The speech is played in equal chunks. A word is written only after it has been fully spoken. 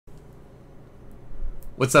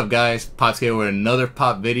What's up, guys? Pops here with another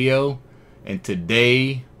Pop video, and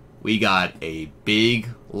today we got a big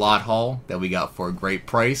lot haul that we got for a great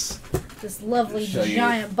price. This lovely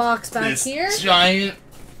giant box back here. Giant,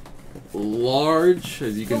 large,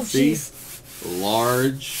 as you can see,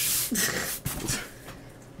 large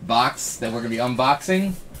box that we're going to be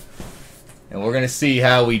unboxing. And we're going to see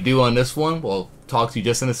how we do on this one. We'll talk to you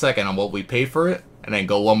just in a second on what we paid for it, and then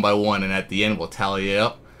go one by one, and at the end we'll tally it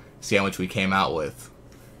up, see how much we came out with.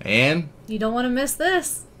 And you don't want to miss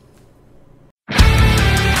this.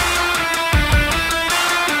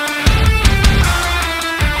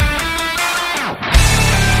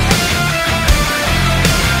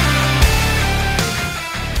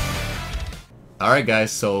 Alright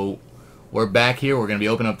guys, so we're back here. We're going to be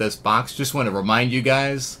opening up this box. Just want to remind you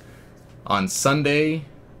guys, on Sunday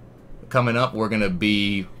coming up, we're going to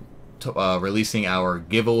be releasing our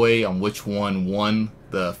giveaway on which one won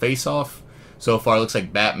the face-off. So far, it looks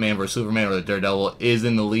like Batman vs. Superman or the Daredevil is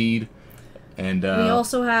in the lead. And we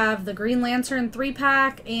also have the Green Lantern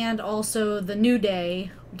 3-pack and also the New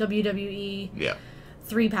Day WWE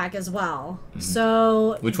 3-pack as well.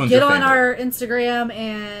 So which one's get your on favorite? our Instagram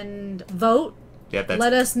and vote. Yep,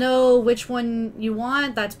 let us know which one you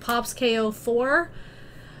want. That's PopsKO4.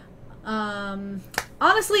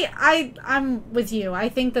 Honestly, I'm with you. I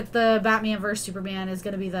think that the Batman vs. Superman is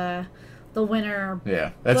going to be the winner.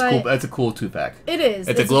 Yeah, that's cool. That's a cool 2-pack. It is.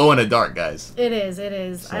 It's a glow in the dark, guys. It is. It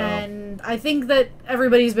is. So. And I think that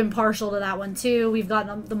everybody's been partial to that one too. We've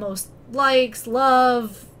gotten the most likes,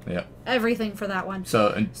 love, everything for that one.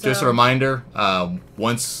 So just a reminder,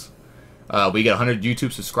 once we get 100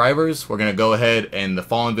 YouTube subscribers, we're going to go ahead, and the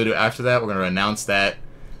following video after that, we're going to announce that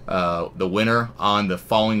the winner on the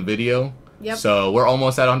following video. Yep. So we're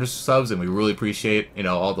almost at 100 subs, and we really appreciate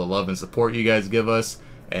all the love and support you guys give us,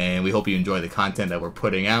 and we hope you enjoy the content that we're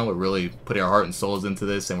putting out. We're really putting our heart and souls into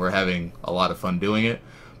this, and we're having a lot of fun doing it.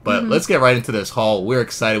 But let's get right into this haul. We're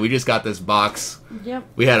excited. We just got this box. Yep.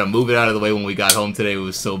 We had to move it out of the way when we got home today. It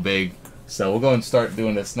was so big. So we'll go and start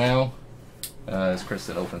doing this now as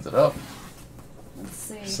Kristen opens it up. Let's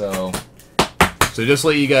see. So just to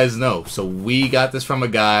let you guys know, so we got this from a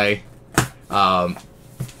guy.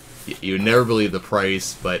 You never believe the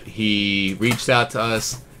price, but he reached out to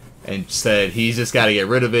us and said he's just got to get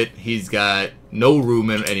rid of it. He's got no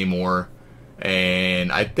room in it anymore.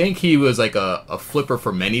 And I think he was like a flipper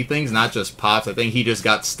for many things, not just Pops. I think he just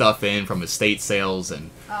got stuff in from estate sales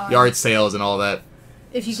and yard sales and all that.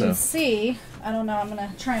 If you can see, I don't know, I'm going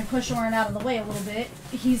to try and push Oren out of the way a little bit.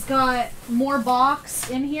 He's got more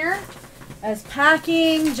box in here as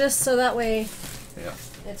packing, just so that way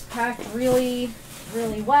it's packed really,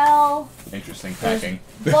 really well. Interesting packing.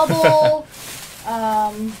 There's bubble.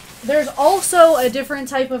 There's also a different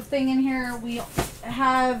type of thing in here. We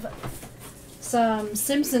have some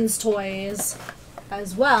Simpsons toys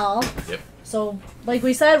as well. Yep. So, like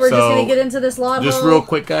we said, we're just going to get into this lot. Just real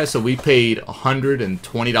quick, guys. So we paid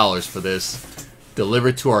 $120 for this,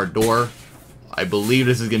 delivered to our door. I believe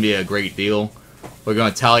this is going to be a great deal. We're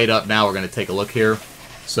going to tally it up now. We're going to take a look here.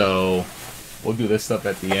 So we'll do this stuff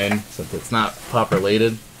at the end since it's not pop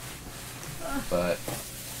related. But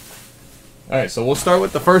all right, so we'll start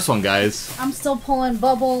with the first one, guys. I'm still pulling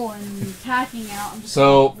bubble and packing out.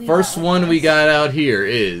 So first one we got out here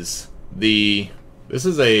is the. This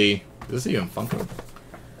is even Funko?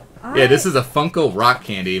 Yeah, this is a Funko rock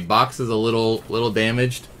candy. Box is a little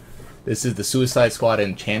damaged. This is the Suicide Squad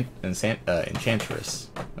Enchantress.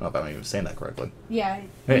 I don't know if I'm even saying that correctly. Yeah.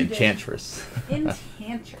 Enchantress.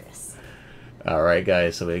 Enchantress. All right,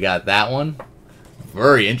 guys. So we got that one.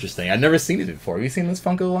 Very interesting. I've never seen it before. Have you seen this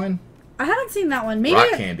Funko line? I haven't seen that one. Maybe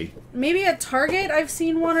rock candy. Maybe at Target I've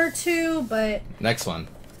seen one or two, but next one.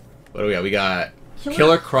 What do we got? We got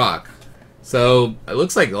Killer Croc. So it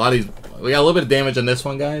looks like a lot of these. We got a little bit of damage on this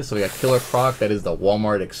one, guys. So we got Killer Croc. That is the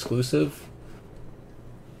Walmart exclusive.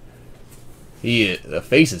 The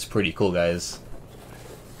face is pretty cool, guys.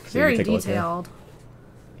 So very detailed.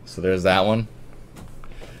 So there's that one.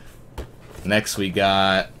 Next we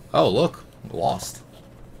got. Oh look, Lost.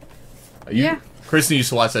 Kristen used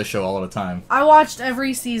to watch that show all the time. I watched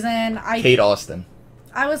every season. Kate Austin.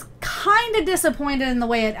 I was kind of disappointed in the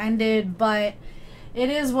way it ended, but it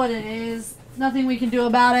is what it is. Nothing we can do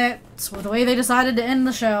about it. It's the way they decided to end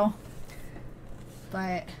the show.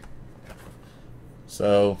 But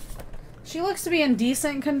so she looks to be in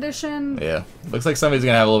decent condition. Yeah. Looks like somebody's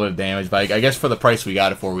going to have a little bit of damage, but I guess for the price we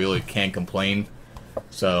got it for, we really can't complain.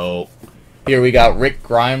 So here we got Rick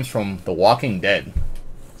Grimes from The Walking Dead.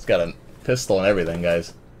 He's got a pistol and everything,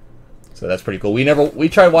 guys. So that's pretty cool. We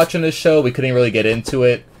tried watching this show. We couldn't really get into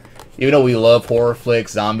it. Even though we love horror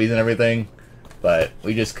flicks, zombies, and everything, but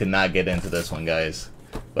we just could not get into this one, guys.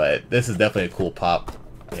 But this is definitely a cool pop.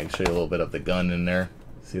 I can show you a little bit of the gun in there.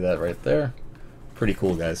 See that right there? Pretty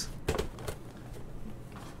cool, guys.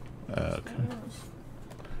 Okay.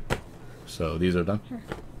 So these are done? Here.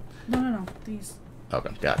 No. These.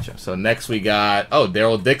 Okay, gotcha. So next we got, oh,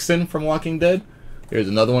 Daryl Dixon from Walking Dead. Here's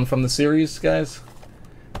another one from the series, guys.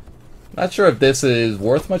 Not sure if this is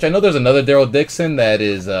worth much. I know there's another Daryl Dixon that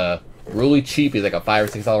is really cheap. He's like a $5 or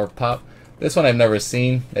 $6 pop. This one I've never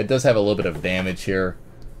seen. It does have a little bit of damage here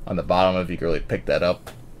on the bottom if you can really pick that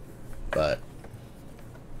up. But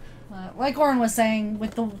like Oren was saying,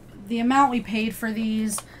 with the amount we paid for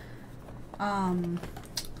these,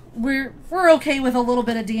 we're okay with a little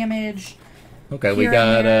bit of damage. Okay, we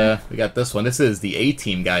got this one. This is the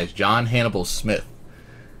A-Team, guys. John Hannibal Smith.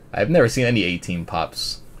 I've never seen any A-Team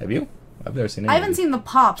pops. Have you? I've never seen any. I haven't seen the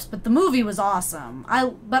pops, but the movie was awesome.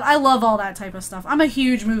 But I love all that type of stuff. I'm a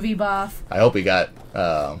huge movie buff. I hope we got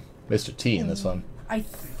Mr. T in this one. I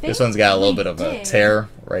think this one's got a little bit of a tear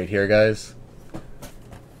right here, guys.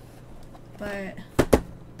 But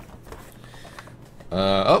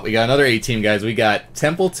oh, we got another A-Team, guys. We got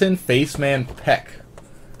Templeton Faceman Peck.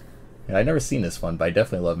 And I've never seen this one, but I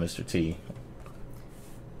definitely love Mr. T.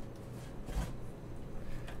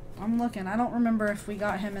 I'm looking. I don't remember if we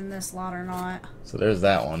got him in this lot or not. So there's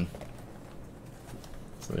that one.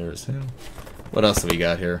 So there's him. What else do we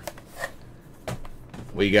got here?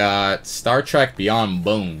 We got Star Trek Beyond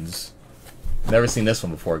Bones. Never seen this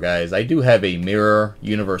one before, guys. I do have a Mirror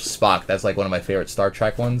Universe Spock. That's like one of my favorite Star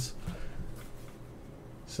Trek ones.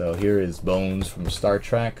 So here is Bones from Star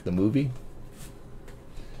Trek, the movie.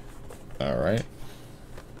 Alright.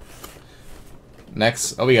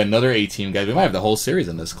 Next, oh, we got another A-Team, guys. We might have the whole series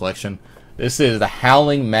in this collection. This is the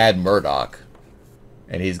Howling Mad Murdoch.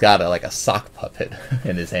 And he's got like a sock puppet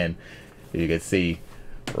in his hand. You can see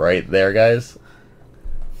right there, guys.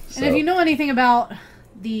 So, and if you know anything about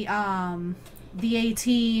the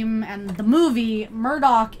A-Team and the movie,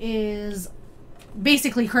 Murdoch is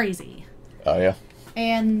basically crazy. Oh, yeah?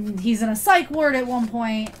 And he's in a psych ward at one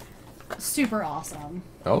point. Super awesome.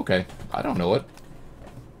 Okay. I don't know it.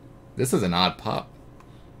 This is an odd pop.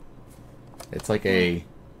 It's like a...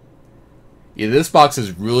 Either this box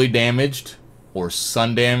is really damaged, or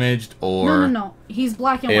sun damaged, or... No. He's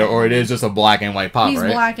black and white. Or it is just a black and white pop, He's right?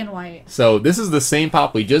 He's black and white. So this is the same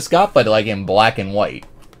pop we just got, but like in black and white.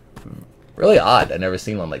 Really odd. I've never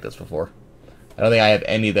seen one like this before. I don't think I have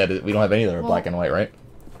any that... We don't have any that are black and white, right?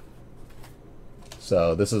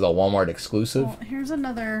 So this is a Walmart exclusive. Well, here's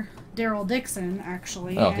another Daryl Dixon,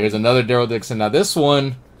 actually. Oh, here's another Daryl Dixon. Now this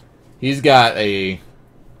one, he's got a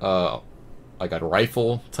like a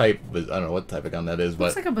rifle type. I don't know what type of gun that is, but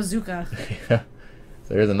looks like a bazooka. Yeah.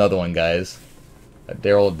 So here's another one, guys. A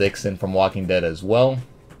Daryl Dixon from Walking Dead as well.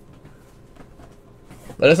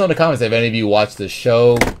 Let us know in the comments if any of you watched this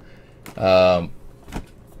show.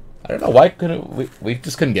 I don't know why couldn't we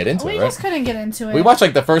just couldn't get into it, right? We just couldn't get into it. We watched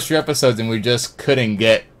like the first few episodes and we just couldn't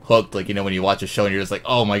get hooked. Like, you know, when you watch a show and you're just like,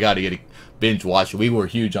 oh my god, you gotta binge watch it. We were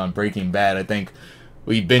huge on Breaking Bad. I think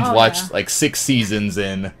we binge watched like 6 seasons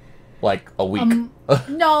in like a week.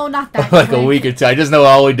 No, not that. Like a week or two. I just know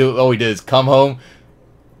all we did is come home,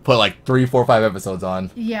 put like 3, 4, 5 episodes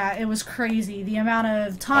on. Yeah, it was crazy the amount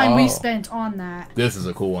of time we spent on that. This is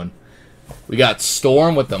a cool one. We got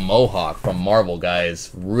Storm with the Mohawk from Marvel,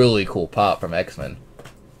 guys. Really cool pop from X-Men.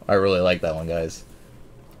 I really like that one, guys.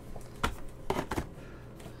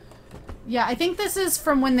 Yeah, I think this is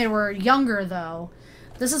from when they were younger, though.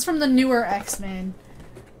 This is from the newer X-Men.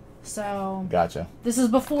 So... Gotcha. This is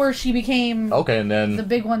before she became and then the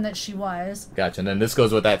big one that she was. Gotcha. And then this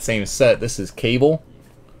goes with that same set. This is Cable.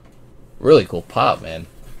 Really cool pop, man.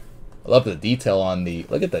 I love the detail on the...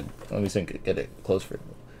 Look at the... Let me see, get it close for you.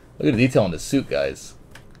 Look at the detail on the suit, guys.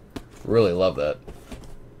 Really love that.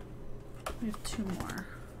 We have 2 more.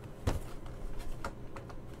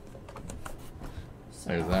 So.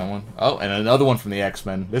 There's that one. Oh, and another one from the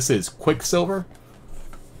X-Men. This is Quicksilver.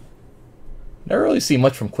 Never really seen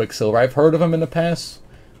much from Quicksilver. I've heard of him in the past.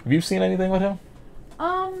 Have you seen anything with him?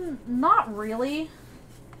 Not really.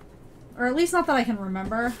 Or at least not that I can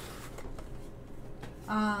remember.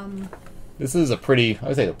 This is a pretty, I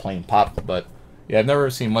would say a plain pop, but yeah, I've never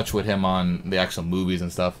seen much with him on the actual movies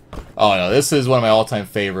and stuff. Oh no, this is one of my all-time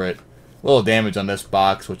favorite. A little damage on this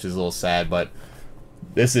box, which is a little sad, but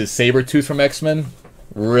this is Sabretooth from X-Men.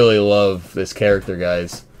 Really love this character,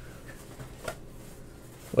 guys.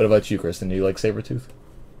 What about you, Kristen? Do you like Sabretooth?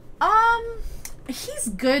 He's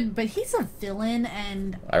good, but he's a villain,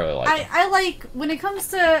 and I really like him. I like, when it comes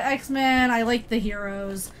to X-Men, I like the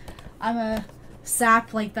heroes. I'm a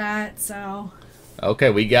sap like that, so... Okay,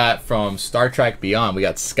 we got from Star Trek Beyond, we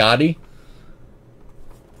got Scotty.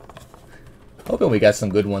 Hoping we got some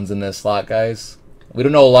good ones in this slot, guys. We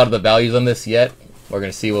don't know a lot of the values on this yet. We're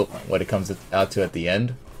going to see what it comes out to at the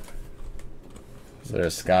end. So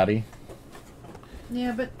there's Scotty.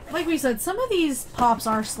 Yeah, but like we said, some of these pops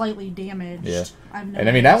are slightly damaged. Yeah. And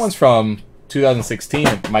I mean, that one's from 2016.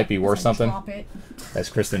 It might be worth something. Drop it. As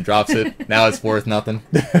Kristen drops it. Now it's worth nothing.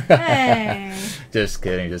 Hey. Just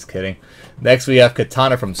kidding, just kidding. Next we have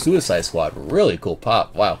Katana from Suicide Squad. Really cool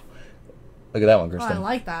pop. Wow. Look at that one, Oh, Kristen. I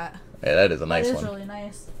like that. Yeah, that is a nice one. That is really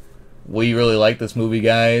nice. We really like this movie,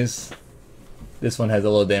 guys. This one has a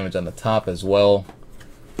little damage on the top as well.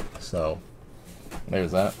 So,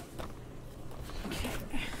 there's that.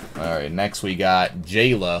 Alright, next we got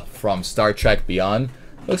Jayla from Star Trek Beyond.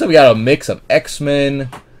 Looks like we got a mix of X-Men.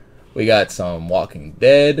 We got some Walking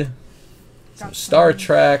Dead. Some Star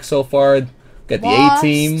Trek so far. Got the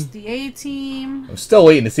A-Team. The A-Team. I'm still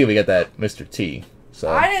waiting to see if we get that Mr. T. So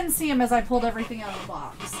I didn't see him as I pulled everything out of the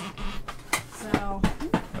box. So.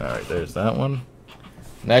 Alright, there's that one.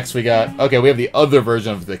 Next we got... Okay, we have the other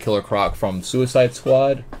version of the Killer Croc from Suicide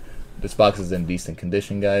Squad. This box is in decent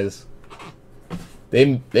condition, guys.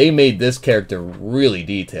 They made this character really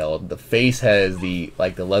detailed. The face has the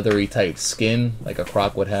leathery type skin like a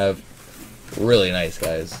croc would have. Really nice,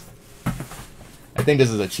 guys. I think this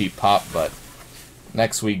is a cheap pop, but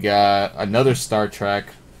next we got another Star Trek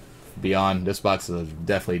Beyond. This box is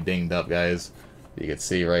definitely dinged up, guys. You can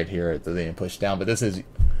see right here it doesn't even push down, but this is...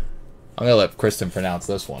 I'm gonna let Kristen pronounce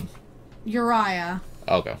this one. Uriah.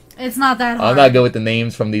 Okay. It's not that hard. I'm not good with the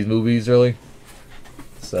names from these movies, really.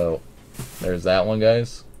 So, there's that one,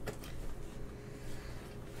 guys.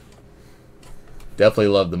 Definitely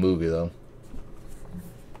love the movie, though.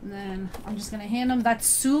 And then I'm just going to hand him that's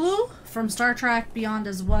Sulu from Star Trek Beyond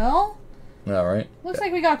as well. Alright. Looks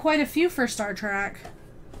like we got quite a few for Star Trek.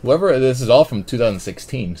 Whoever, this is all from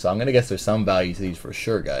 2016, so I'm going to guess there's some value to these for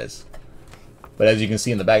sure, guys. But as you can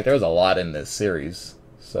see in the back, there's a lot in this series.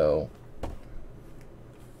 So...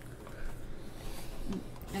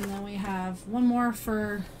 And then we have one more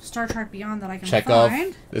for Star Trek Beyond that I can Chekhov.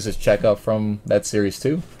 find. This is Chekhov from that series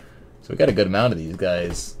too. So we got a good amount of these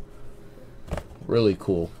guys. Really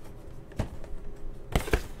cool.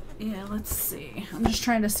 Yeah, let's see. I'm just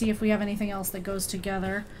trying to see if we have anything else that goes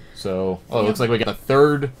together. So, it looks like we got a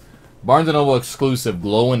third Barnes & Noble exclusive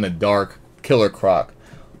glow-in-the-dark Killer Croc.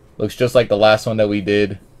 Looks just like the last one that we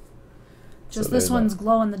did. Just so this one's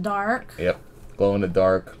glow-in-the-dark. Yep,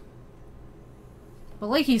 glow-in-the-dark. But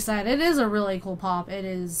like he said, it is a really cool pop. It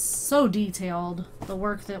is so detailed, the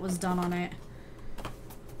work that was done on it.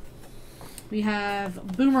 We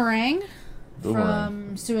have Boomerang.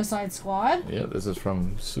 From Suicide Squad. Yeah, this is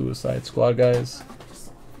from Suicide Squad, guys.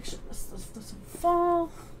 Just make sure this doesn't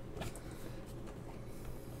fall.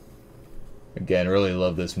 Again, really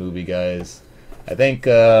love this movie, guys. I think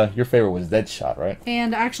your favorite was Deadshot, right?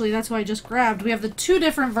 And actually, that's what I just grabbed. We have the two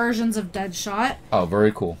different versions of Deadshot. Oh,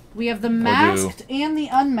 very cool. We have the masked and the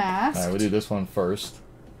unmasked. Alright, we'll do this one first.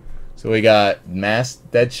 So we got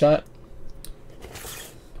masked Deadshot.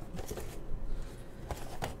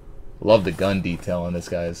 Love the gun detail on this,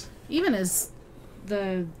 guys. Even his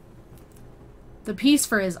the piece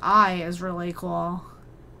for his eye is really cool.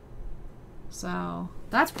 So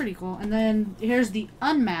that's pretty cool. And then here's the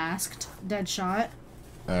unmasked Deadshot.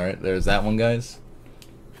 Alright, there's that one, guys.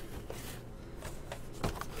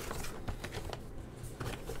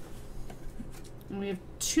 And we have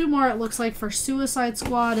two more, it looks like, for Suicide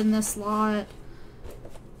Squad in this lot.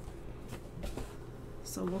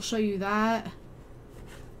 So we'll show you that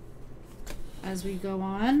as we go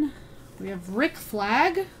on. We have Rick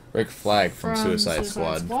Flag. Rick Flag from Suicide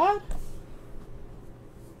Squad.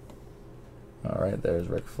 Alright, there's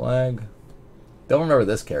Rick Flag. Don't remember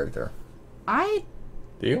this character. I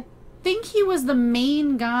Do you? think he was the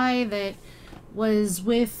main guy that was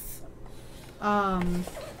with Oh,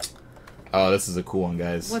 this is a cool one,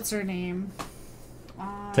 guys. what's her name?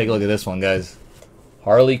 Take a look at this one, guys.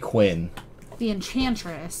 Harley Quinn. The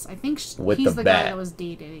Enchantress. I think With he's the the bat. guy that was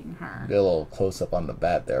dating her. Get a little close up on the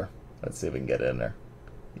bat there. Let's see if we can get it in there.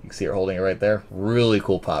 You can see her holding it right there. Really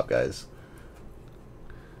cool pop, guys.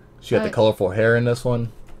 She got the colorful hair in this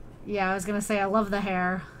one. Yeah, I was gonna say I love the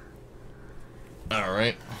hair.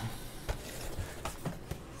 Alright.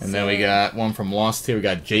 And then we got one from Lost here. We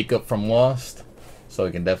got Jacob from Lost. So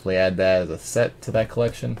we can definitely add that as a set to that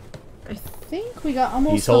collection. I think we got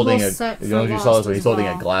almost He's holding the whole a. set for You know, you Lost saw this one. as He's holding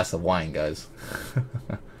well. a glass of wine, guys.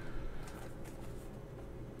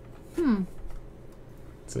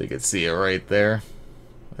 So you can see it right there.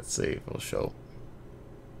 Let's see if it'll show.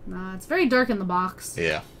 Nah, it's very dark in the box.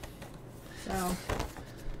 Yeah. So.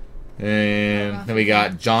 And then we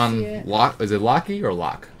got John Locke. Is it Lockie or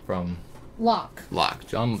Locke from Locke? Locke.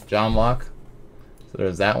 John Locke. So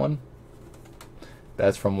there's that one.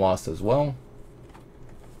 That's from Lost as well.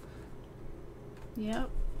 Yep.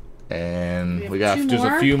 And we got just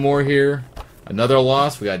a few more here. Another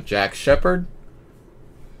Lost. We got Jack Shepherd.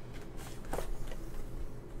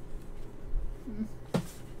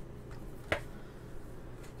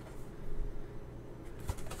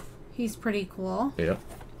 He's pretty cool. Yep.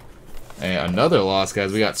 And another Lost,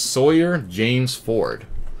 guys. We got Sawyer James Ford.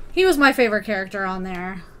 He was my favorite character on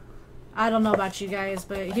there. I don't know about you guys,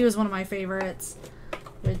 but he was one of my favorites.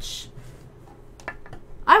 Which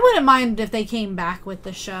I wouldn't mind if they came back with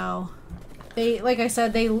the show. They, like I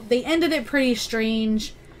said, they ended it pretty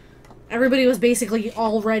strange. Everybody was basically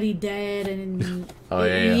already dead, and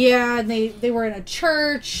yeah, and they were in a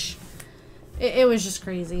church. It was just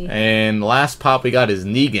crazy. And the last pop we got is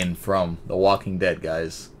Negan from The Walking Dead,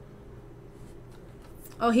 guys.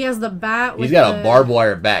 Oh, he has the bat. He's got a barbed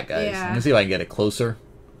wire bat, guys. Yeah. Let me see if I can get it closer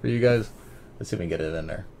for you guys. Let's see if we can get it in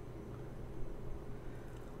there.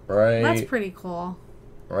 Right. That's pretty cool.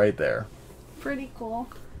 Right there. Pretty cool.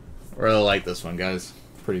 Really like this one, guys.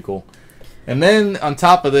 Pretty cool. And then on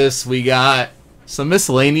top of this, we got some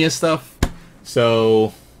miscellaneous stuff.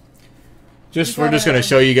 So we're just gonna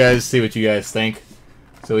show you guys, see what you guys think.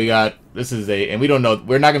 So we got and we don't know.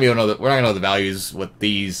 We're not gonna know the values with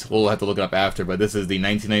these. We'll have to look it up after. But this is the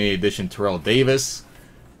 1998 edition Terrell Davis,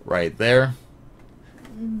 right there.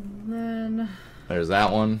 And then there's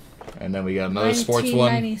that one, and then we got another sports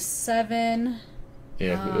one. 1997.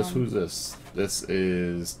 Yeah, who's this? This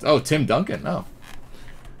is Tim Duncan. Oh,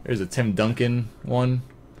 there's a Tim Duncan one.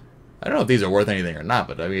 I don't know if these are worth anything or not,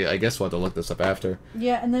 but I mean, I guess we'll have to look this up after.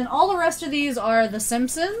 Yeah, and then all the rest of these are the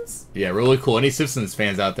Simpsons. Yeah, really cool. Any Simpsons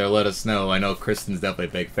fans out there, let us know. I know Kristen's definitely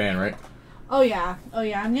a big fan, right? Oh yeah,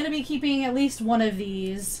 I'm gonna be keeping at least one of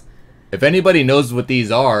these. If anybody knows what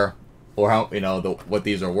these are, or how what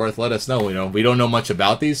these are worth, let us know. We don't know much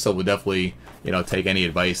about these, so we'll definitely take any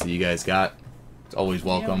advice that you guys got. It's always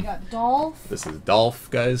welcome. Yeah, we got Dolph. This is Dolph,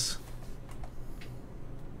 guys.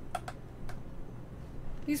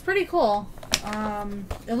 He's pretty cool.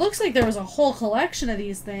 It looks like there was a whole collection of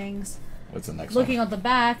these things. What's the next Looking one? at the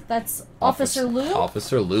back, that's Officer Lou.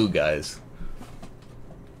 Officer Lou, guys.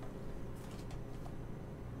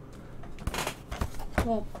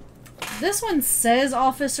 Well, this one says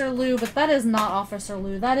Officer Lou, but that is not Officer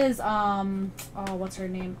Lou. That is, what's her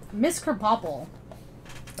name? Miss Krabappel.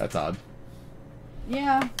 That's odd.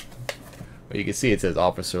 Yeah. Well, you can see it says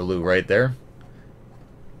Officer Lou right there.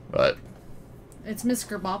 But it's Miss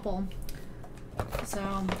Krabappel. So,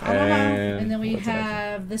 I don't know. And then we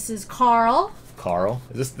have, this is Carl. Carl?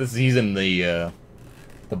 Is this he's in the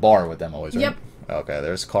bar with them always, right? Yep. Okay,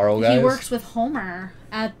 there's Carl, guys. He works with Homer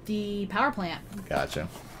at the power plant. Gotcha.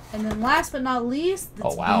 And then last but not least,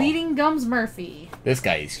 it's wow. Bleeding Gums Murphy. This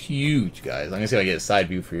guy is huge, guys. I'm going to see if I can get a side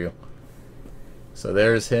view for you. So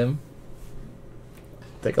there's him.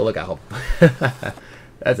 Take a look at how...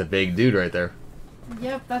 That's a big dude right there.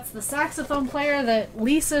 Yep, that's the saxophone player that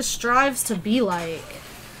Lisa strives to be like.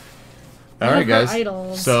 Alright, guys.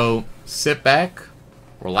 Idols. So, sit back,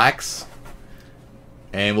 relax,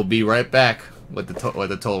 and we'll be right back with the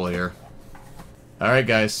total here. Alright,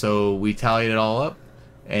 guys, so we tallied it all up,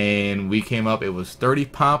 and we came up, it was 30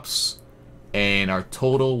 pops, and our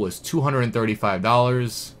total was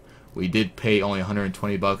 $235. We did pay only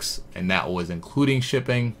 $120, and that was including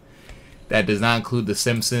shipping. That does not include the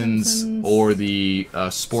Simpsons or the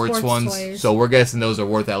sports ones. Toys. So we're guessing those are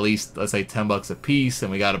worth at least, let's say, $10 a piece, and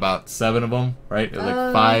we got about 7 of them, right?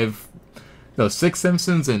 Like 6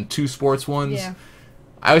 Simpsons and 2 sports ones. Yeah.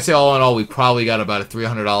 I would say all in all, we probably got about a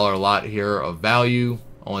 $300 lot here of value.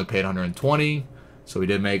 Only paid $120, so we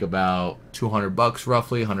did make about $200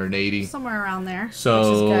 roughly, $180. Somewhere around there.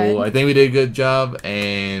 So I think we did a good job,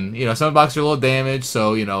 and some of the boxes are a little damaged,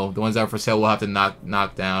 so the ones that are for sale we'll have to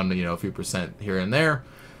knock down a few percent here and there,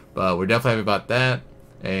 but we're definitely happy about that.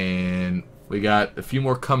 And we got a few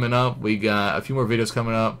more coming up. We got a few more videos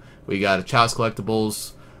coming up. We got a Child's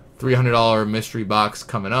Collectibles $300 mystery box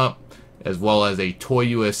coming up, as well as a Toy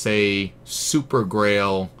USA Super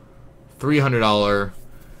Grail $300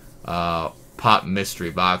 Pop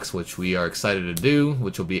mystery box, which we are excited to do,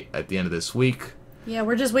 which will be at the end of this week. Yeah,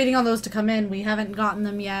 we're just waiting on those to come in. We haven't gotten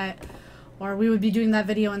them yet, or we would be doing that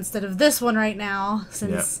video instead of this one right now,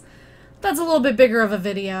 since that's a little bit bigger of a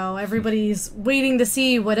video. Everybody's waiting to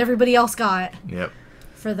see what everybody else got. Yep.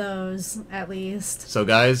 For those, at least. So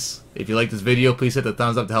guys, if you like this video, please hit the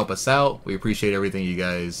thumbs up to help us out. We appreciate everything you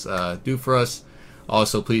guys do for us.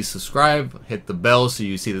 Also, please subscribe, hit the bell so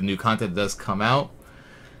you see the new content that does come out.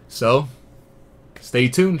 So, stay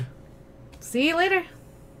tuned. See you later.